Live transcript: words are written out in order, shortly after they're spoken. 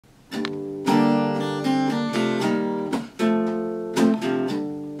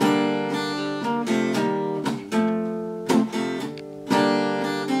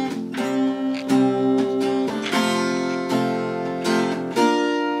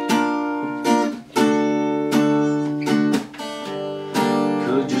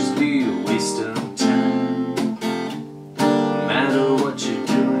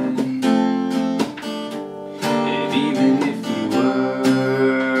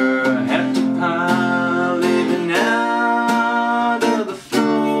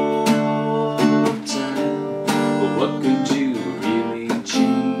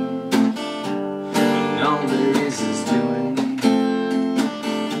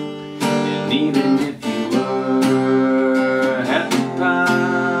even if you were a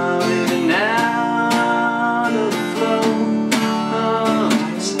heptapod in and out of flow,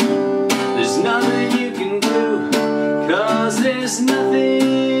 there's nothing you can do, 'cause there's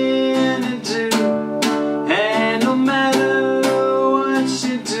nothing to do. And no matter what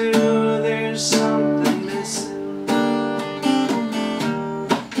you do, there's something missing.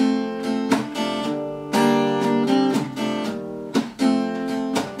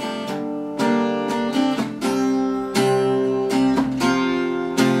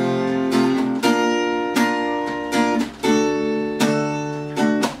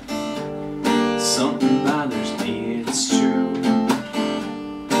 Something bothers me, it's true,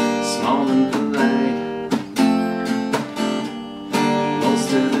 small and polite. Most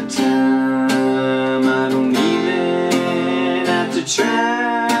of the time I don't even have to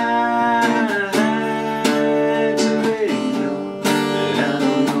try to ignore that I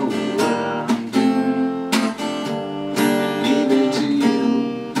don't know what I'm doing, and neither do you.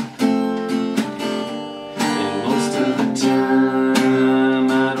 And most of the time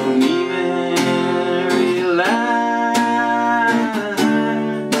I don't even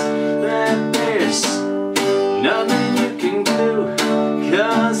nothing you can do,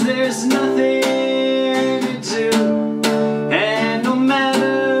 'cause there's nothing to do. And no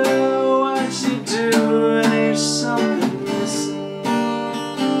matter what you do, there's something missing.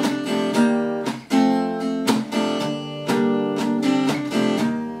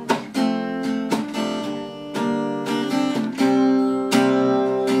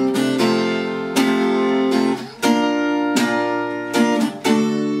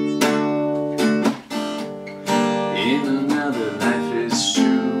 In